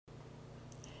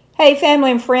Hey, family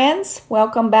and friends,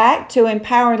 welcome back to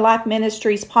Empowering Life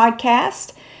Ministries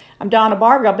podcast. I'm Donna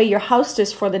Barber. I'll be your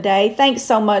hostess for the day. Thanks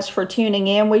so much for tuning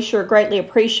in. We sure greatly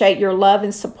appreciate your love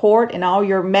and support and all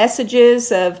your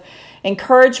messages of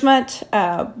encouragement.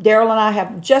 Daryl and I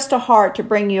have just a heart to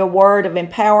bring you a word of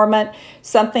empowerment,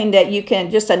 something that you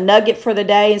can, just a nugget for the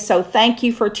day. And so thank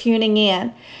you for tuning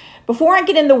in. Before I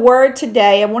get in the word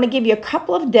today, I want to give you a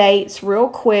couple of dates real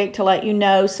quick to let you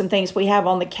know some things we have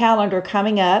on the calendar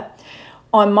coming up.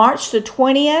 On March the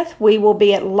 20th, we will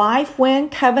be at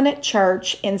Lifewin Covenant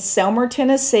Church in Selmer,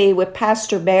 Tennessee with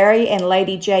Pastor Barry and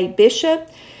Lady J. Bishop.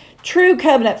 True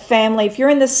Covenant family, if you're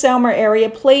in the Selmer area,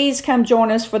 please come join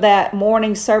us for that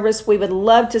morning service. We would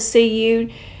love to see you.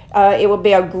 It would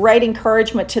be a great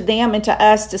encouragement to them and to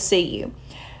us to see you.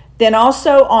 Then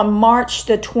also on March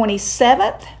the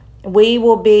 27th, we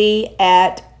will be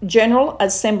at General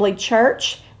Assembly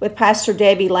Church with Pastor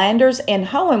Debbie Landers in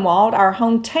Hohenwald, our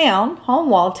hometown,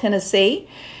 Hohenwald, Tennessee,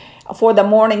 for the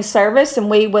morning service. And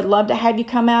we would love to have you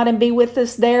come out and be with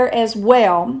us there as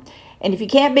well. And if you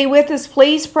can't be with us,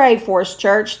 please pray for us,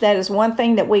 church. That is one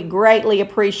thing that we greatly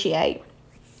appreciate.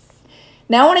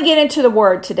 Now I want to get into the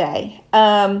word today.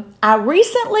 I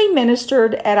recently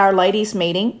ministered at our ladies'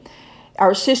 meeting,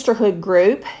 our sisterhood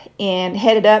group, and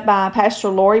headed up by Pastor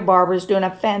Lori Barber, is doing a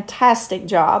fantastic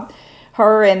job.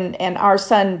 Her and our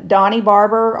son Donnie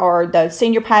Barber are the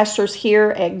senior pastors here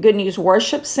at Good News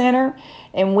Worship Center,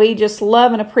 and we just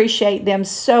love and appreciate them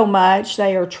so much.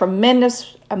 They are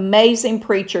tremendous, amazing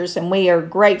preachers, and we are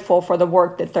grateful for the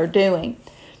work that they're doing.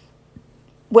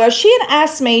 Well, she had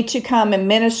asked me to come and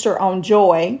minister on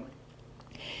joy,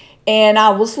 and I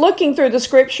was looking through the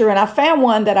scripture and I found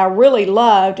one that I really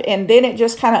loved, and then it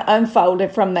just kind of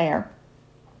unfolded from there.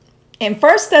 In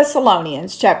 1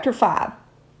 Thessalonians chapter 5,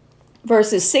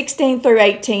 verses 16 through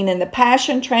 18 in the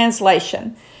Passion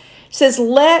Translation, it says,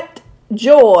 "Let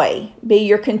joy be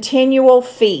your continual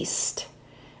feast.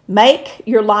 Make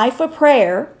your life a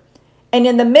prayer, and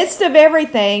in the midst of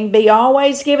everything, be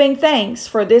always giving thanks,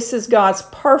 for this is God's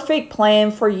perfect plan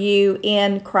for you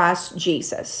in Christ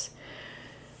Jesus."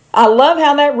 I love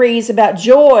how that reads about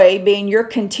joy being your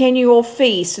continual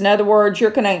feast. In other words, you're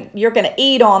gonna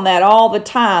eat on that all the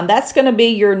time. That's going to be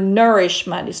your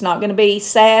nourishment. It's not going to be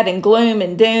sad and gloom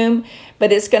and doom,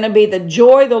 but it's going to be the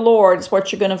joy of the Lord is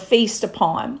what you're going to feast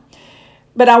upon.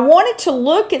 But I wanted to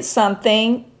look at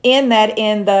something in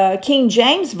the King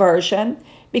James Version,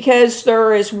 because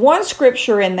there is one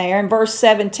scripture in there in verse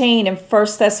 17 in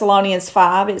 1 Thessalonians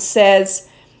 5. It says,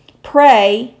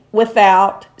 "Pray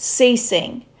without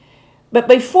ceasing." But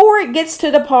before it gets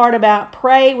to the part about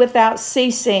pray without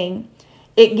ceasing,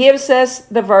 it gives us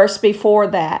the verse before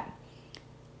that.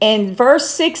 And verse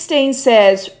 16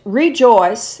 says,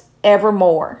 "Rejoice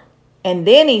evermore." And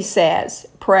then he says,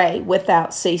 "Pray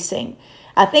without ceasing."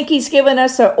 I think he's given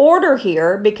us an order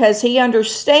here because he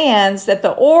understands that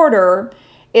the order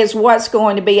is what's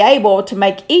going to be able to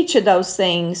make each of those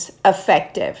things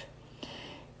effective.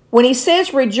 When he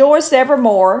says rejoice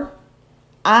evermore,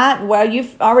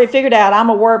 you've already figured out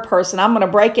I'm a word person. I'm going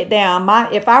to break it down.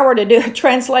 If I were to do a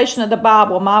translation of the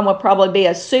Bible, mine would probably be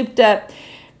a souped up,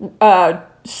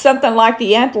 something like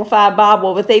the Amplified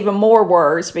Bible with even more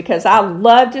words, because I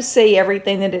love to see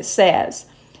everything that it says.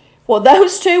 Well,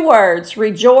 those two words,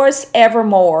 rejoice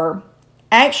evermore,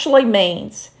 actually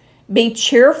means be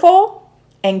cheerful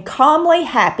and calmly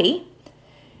happy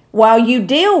while you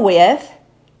deal with,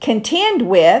 contend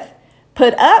with,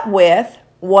 put up with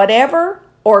whatever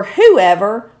or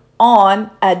whoever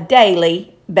on a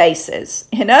daily basis.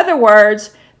 In other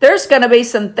words, there's going to be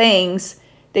some things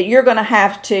that you're going to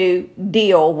have to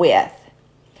deal with.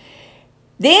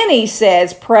 Then he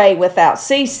says, pray without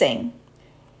ceasing.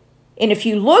 And if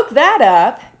you look that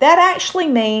up, that actually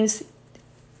means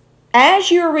as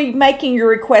you're making your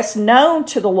requests known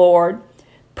to the Lord,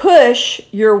 push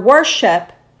your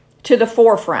worship to the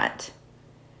forefront.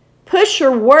 Push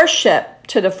your worship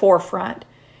to the forefront.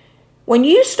 When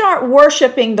you start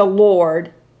worshiping the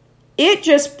Lord, it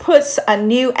just puts a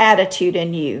new attitude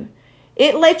in you.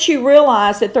 It lets you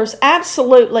realize that there's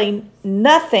absolutely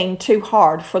nothing too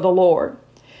hard for the Lord.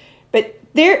 But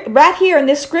right here in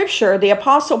this scripture, the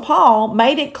Apostle Paul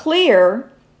made it clear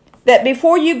that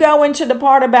before you go into the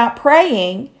part about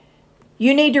praying,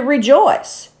 you need to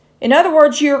rejoice. In other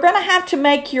words, you're going to have to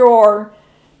make your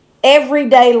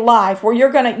everyday life where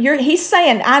he's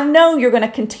saying, I know you're going to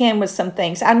contend with some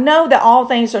things. I know that all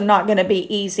things are not going to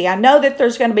be easy. I know that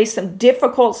there's going to be some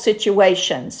difficult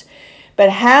situations, but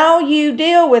how you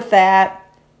deal with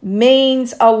that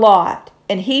means a lot.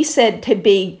 And he said to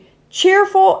be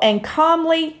cheerful and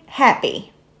calmly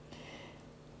happy.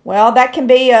 Well, that can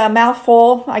be a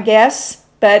mouthful, I guess,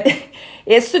 but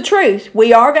it's the truth.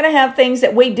 We are going to have things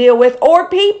that we deal with, or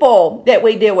people that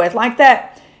we deal with, like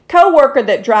that coworker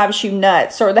that drives you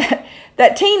nuts, or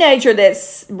that teenager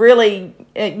that's really,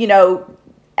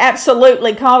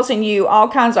 absolutely causing you all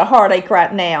kinds of heartache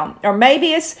right now. Or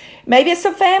maybe it's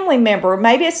a family member, or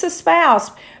maybe it's a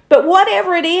spouse. But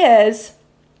whatever it is,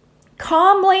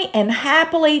 calmly and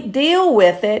happily deal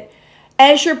with it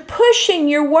as you're pushing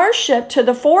your worship to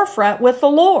the forefront with the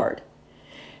Lord.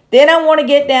 Then I want to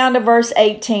get down to verse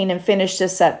 18 and finish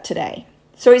this up today.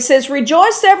 So he says,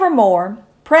 "Rejoice evermore,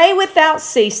 pray without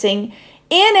ceasing,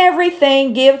 in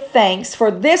everything give thanks,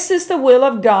 for this is the will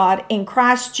of God in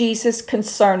Christ Jesus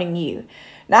concerning you."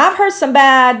 Now, I've heard some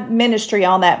bad ministry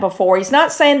on that before. He's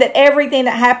not saying that everything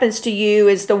that happens to you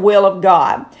is the will of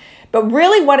God. But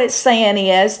really what it's saying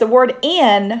is, the word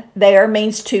 "in" there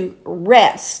means to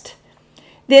rest.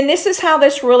 Then this is how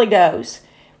this really goes.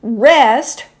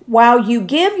 Rest while you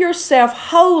give yourself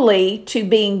wholly to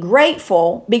being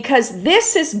grateful, because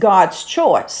this is God's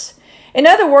choice. In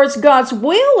other words, God's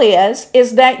will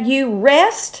is that you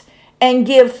rest and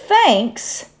give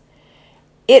thanks.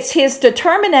 It's His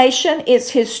determination,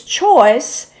 it's His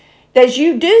choice that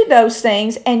you do those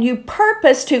things and you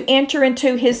purpose to enter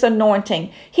into His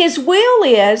anointing. His will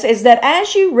is that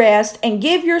as you rest and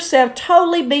give yourself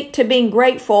totally to being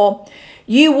grateful,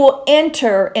 you will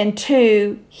enter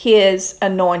into His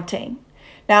anointing.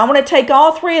 Now, I want to take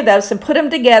all three of those and put them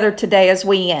together today as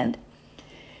we end.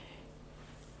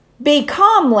 Be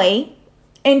calmly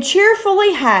and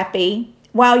cheerfully happy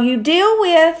while you deal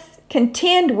with,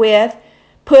 contend with,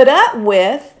 put up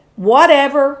with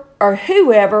whatever or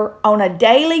whoever on a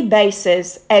daily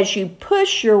basis as you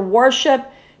push your worship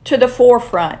to the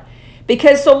forefront.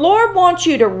 Because the Lord wants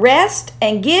you to rest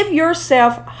and give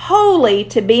yourself wholly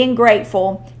to being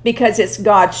grateful, because it's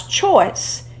God's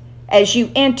choice as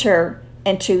you enter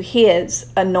into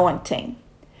His anointing.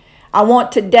 I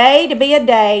want today to be a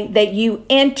day that you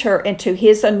enter into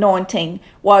His anointing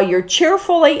while you're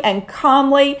cheerfully and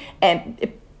calmly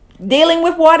and dealing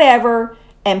with whatever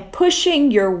and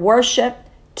pushing your worship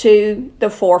to the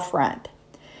forefront.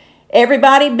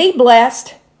 Everybody be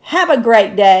blessed, have a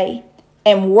great day,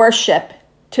 and worship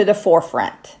to the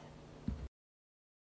forefront.